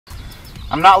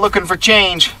I'm not looking for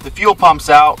change. The fuel pump's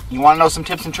out. You want to know some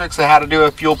tips and tricks on how to do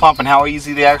a fuel pump and how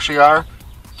easy they actually are?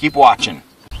 Keep watching.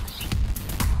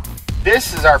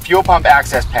 This is our fuel pump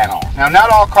access panel. Now, not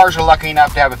all cars are lucky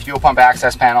enough to have a fuel pump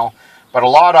access panel, but a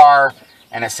lot are,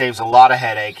 and it saves a lot of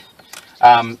headache.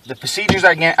 The procedures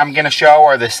I'm going to show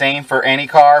are the same for any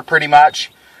car, pretty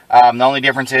much. The only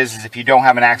difference is if you don't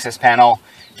have an access panel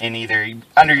in either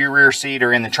under your rear seat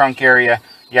or in the trunk area,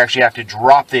 you actually have to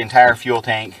drop the entire fuel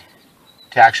tank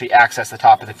to actually access the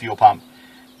top of the fuel pump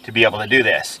to be able to do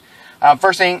this.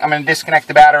 First thing, I'm going to disconnect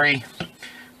the battery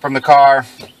from the car,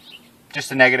 just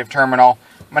the negative terminal.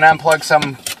 I'm going to unplug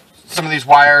some of these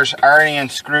wires. I already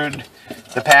unscrewed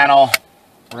the panel.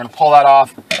 We're going to pull that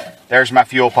off. There's my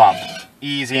fuel pump.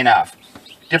 Easy enough.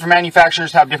 Different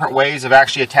manufacturers have different ways of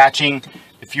actually attaching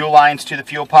the fuel lines to the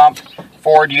fuel pump.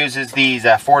 Ford uses these,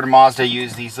 Ford and Mazda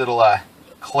use these little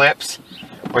clips,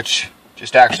 which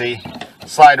just actually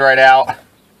slide right out.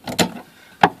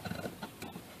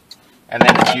 And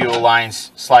then the fuel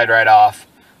lines slide right off.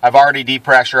 I've already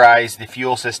depressurized the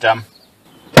fuel system.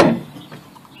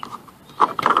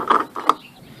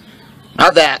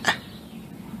 Not that.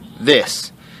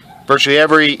 This. Virtually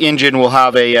every engine will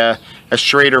have a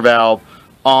Schrader valve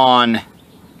on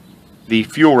the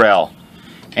fuel rail.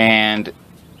 And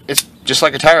it's just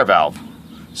like a tire valve.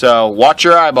 So watch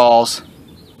your eyeballs.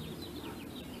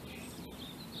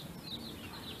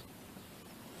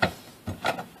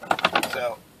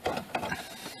 So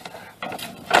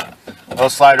they'll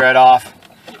slide right off.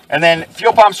 And then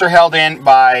fuel pumps are held in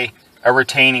by a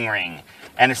retaining ring.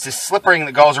 And it's this slip ring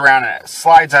that goes around and it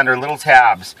slides under little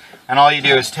tabs. And all you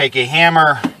do is take a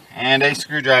hammer and a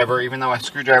screwdriver, even though a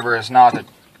screwdriver is not a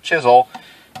chisel,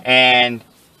 and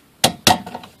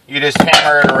you just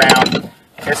hammer it around.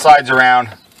 It slides around.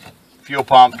 Fuel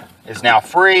pump is now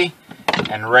free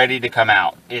and ready to come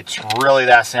out. It's really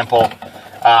that simple.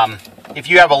 If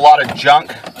you have a lot of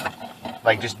junk,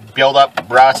 like just build up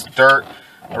rust, dirt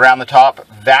around the top,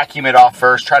 vacuum it off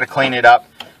first. Try to clean it up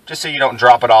just so you don't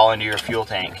drop it all into your fuel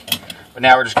tank. But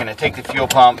now we're just going to take the fuel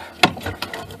pump,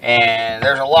 and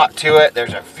there's a lot to it.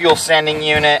 There's a fuel sending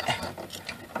unit,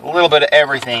 a little bit of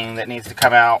everything that needs to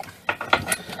come out.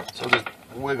 So just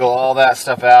wiggle all that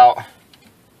stuff out.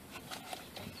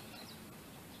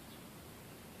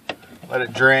 Let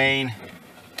it drain.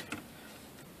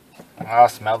 Oh,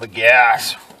 smell the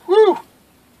gas. Woo!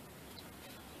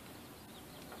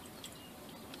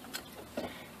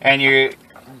 And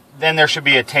then there should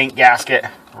be a tank gasket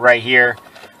right here.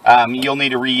 You'll need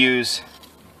to reuse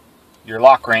your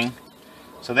lock ring,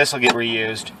 so this will get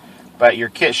reused, but your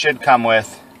kit should come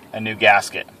with a new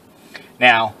gasket.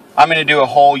 Now, I'm going to do a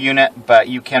whole unit, but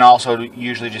you can also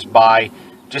usually just buy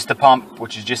just the pump,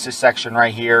 which is just this section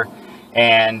right here,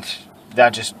 and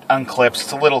that just unclips.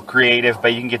 It's a little creative,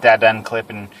 but you can get that done, clip,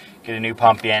 and get a new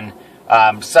pump in.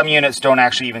 Some units don't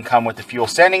actually even come with the fuel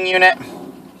sending unit.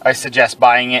 I suggest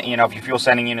buying it, if your fuel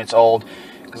sending unit's old,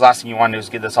 because last thing you want to do is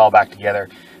get this all back together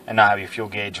and not have your fuel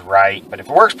gauge right. But if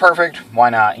it works perfect, why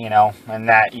not, and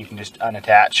that you can just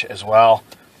unattach as well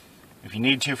if you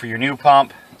need to for your new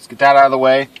pump. Let's get that out of the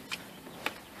way.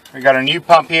 We got our new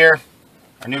pump here,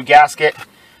 our new gasket.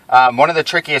 One of the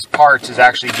trickiest parts is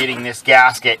actually getting this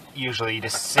gasket usually to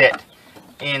sit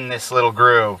in this little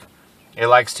groove. It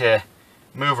likes to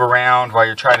move around while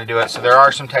you're trying to do it, so there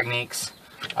are some techniques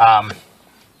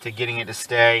to getting it to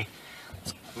stay.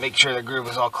 Let's make sure the groove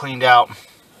is all cleaned out.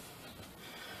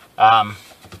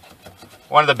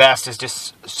 One of the best is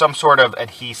just some sort of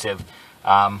adhesive,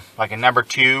 like a number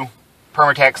 2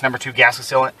 Permatex number 2 gasket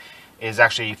sealant is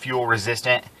actually fuel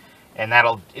resistant, and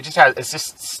it's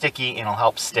just sticky and it'll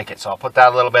help stick it. So I'll put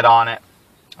that a little bit on it,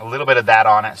 a little bit of that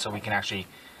on it, so we can actually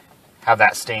have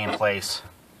that stay in place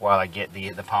while I get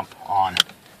the pump on.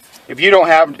 If you don't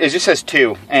have, it just says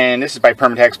 2, and this is by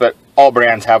Permatex, but all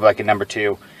brands have like a number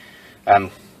 2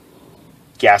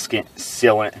 gasket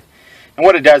sealant. And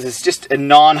what it does is just a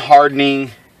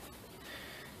non-hardening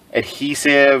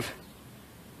adhesive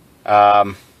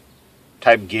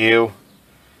type goo.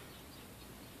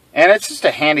 And it's just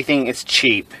a handy thing. It's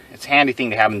cheap. It's a handy thing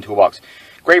to have in the toolbox.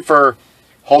 Great for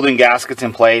holding gaskets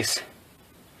in place.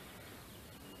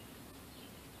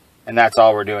 And that's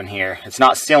all we're doing here. It's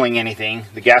not sealing anything.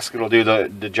 The gasket will do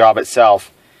the job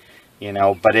itself,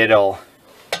 but it'll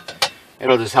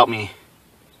just help me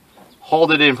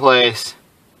hold it in place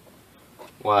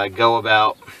while I go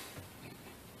about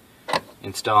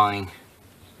installing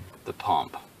the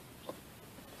pump.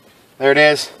 There it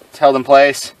is. It's held in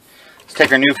place. Let's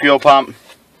take our new fuel pump.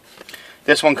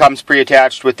 This one comes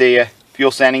pre-attached with the fuel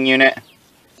sending unit.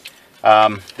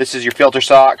 This is your filter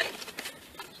sock.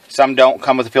 Some don't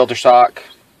come with a filter sock.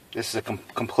 This is a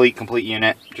complete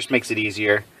unit. Just makes it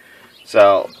easier.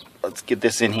 So let's get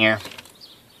this in here.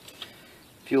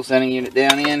 Fuel sending unit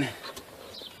down in.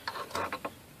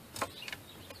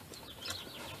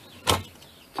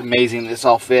 It's amazing this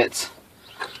all fits.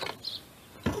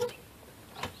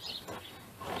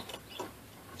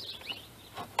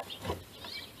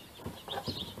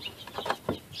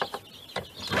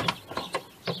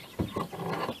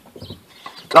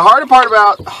 The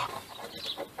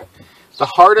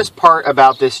hardest part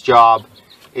about this job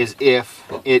is if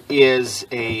it is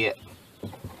a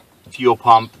fuel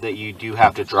pump that you do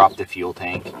have to drop the fuel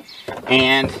tank.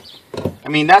 And I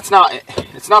mean, it's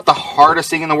not the hardest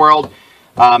thing in the world.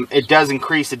 It does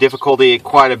increase the difficulty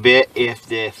quite a bit if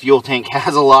the fuel tank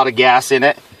has a lot of gas in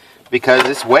it, because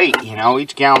it's weight, you know,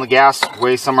 each gallon of gas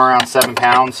weighs somewhere around 7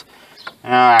 pounds.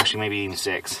 Actually maybe even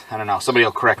 6. I don't know. Somebody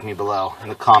will correct me below in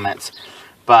the comments.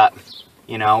 But,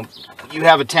 you know, you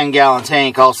have a 10-gallon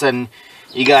tank, all of a sudden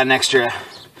you got an extra,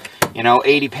 you know,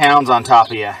 80 pounds on top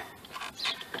of you.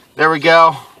 There we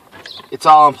go. It's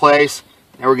all in place.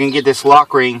 Now we're going to get this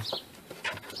lock ring,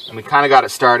 and we kind of got it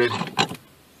started.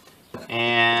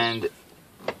 And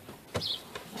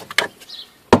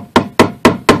a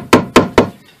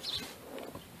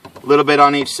little bit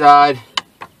on each side.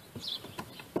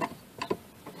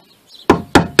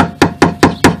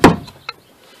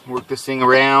 Work this thing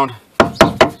around.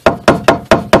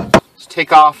 Let's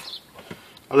take off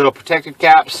our little protected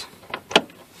caps.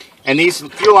 And these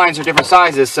fuel lines are different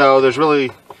sizes, so there's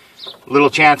really little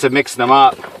chance of mixing them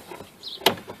up.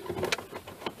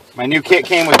 My new kit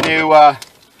came with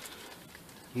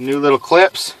new little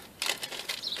clips,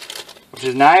 which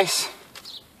is nice.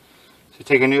 So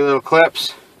take our new little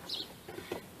clips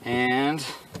and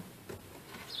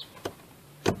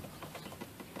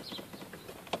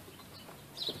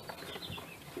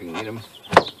we can get them.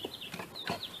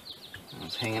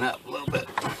 It's hanging up a little bit.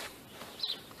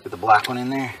 Get the black one in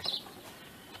there.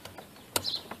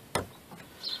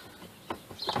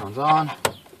 That one's on.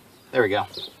 There we go.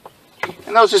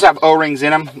 And those just have O-rings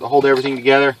in them to hold everything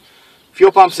together.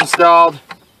 Fuel pump's installed.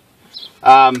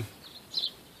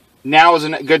 Now is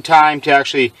a good time to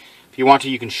actually, if you want to,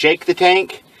 you can shake the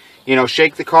tank. You know,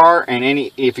 shake the car, and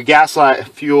if your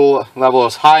fuel level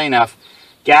is high enough,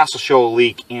 gas will show a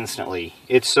leak instantly.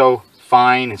 It's so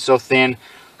fine and so thin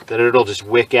that it'll just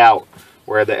wick out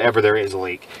wherever there is a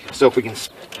leak. So if we can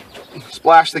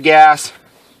splash the gas,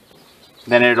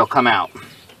 then it'll come out.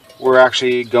 We're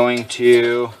actually going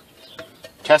to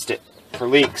test it for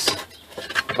leaks,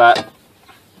 but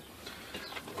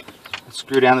let's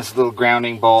screw down this little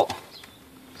grounding bolt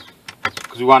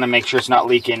because we want to make sure it's not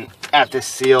leaking at this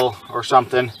seal or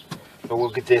something. But we'll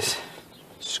get this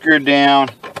screwed down,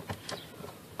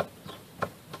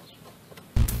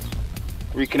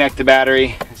 reconnect the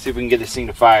battery, and see if we can get this thing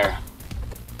to fire.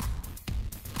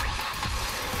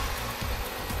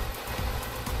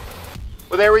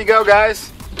 Well, there we go,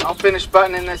 guys. I'll finish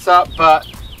buttoning this up, but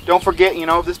don't forget, you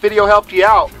know, if this video helped you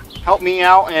out, help me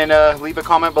out, and leave a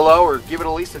comment below or give it at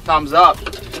least a thumbs up.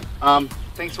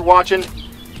 Thanks for watching.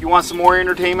 If you want some more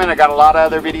entertainment, I got a lot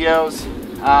of other videos.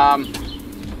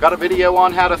 Got a video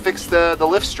on how to fix the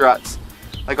lift struts,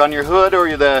 like on your hood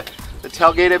or the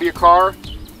tailgate of your car,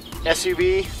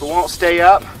 SUV, if it won't stay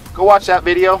up. Go watch that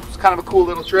video. It's kind of a cool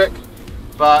little trick.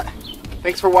 But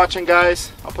thanks for watching,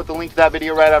 guys. I'll put the link to that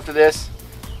video right after this.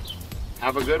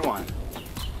 Have a good one.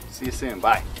 See you soon.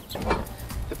 Bye.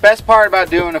 The best part about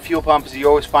doing a fuel pump is you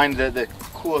always find the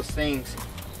coolest things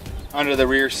under the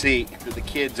rear seat that the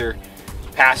kids or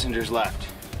passengers left.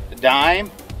 The dime,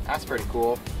 that's pretty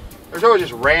cool. There's always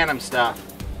just random stuff.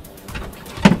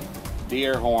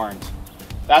 Deer horns,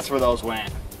 that's where those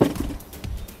went.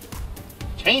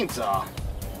 Chainsaw,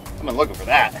 I've been looking for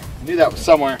that. I knew that was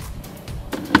somewhere.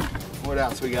 What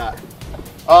else we got?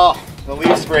 Oh, the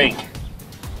leaf spring.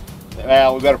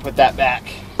 Well, we better put that back.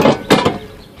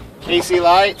 KC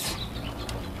lights,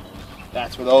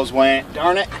 that's where those went.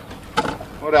 Darn it.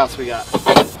 What else we got?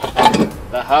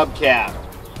 The hubcap.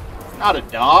 Not a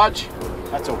Dodge.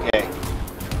 That's okay.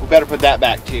 We better put that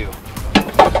back too.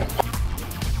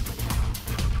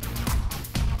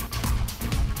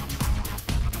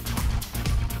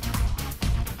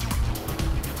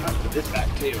 I'll put this back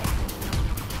too.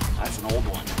 That's an old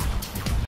one.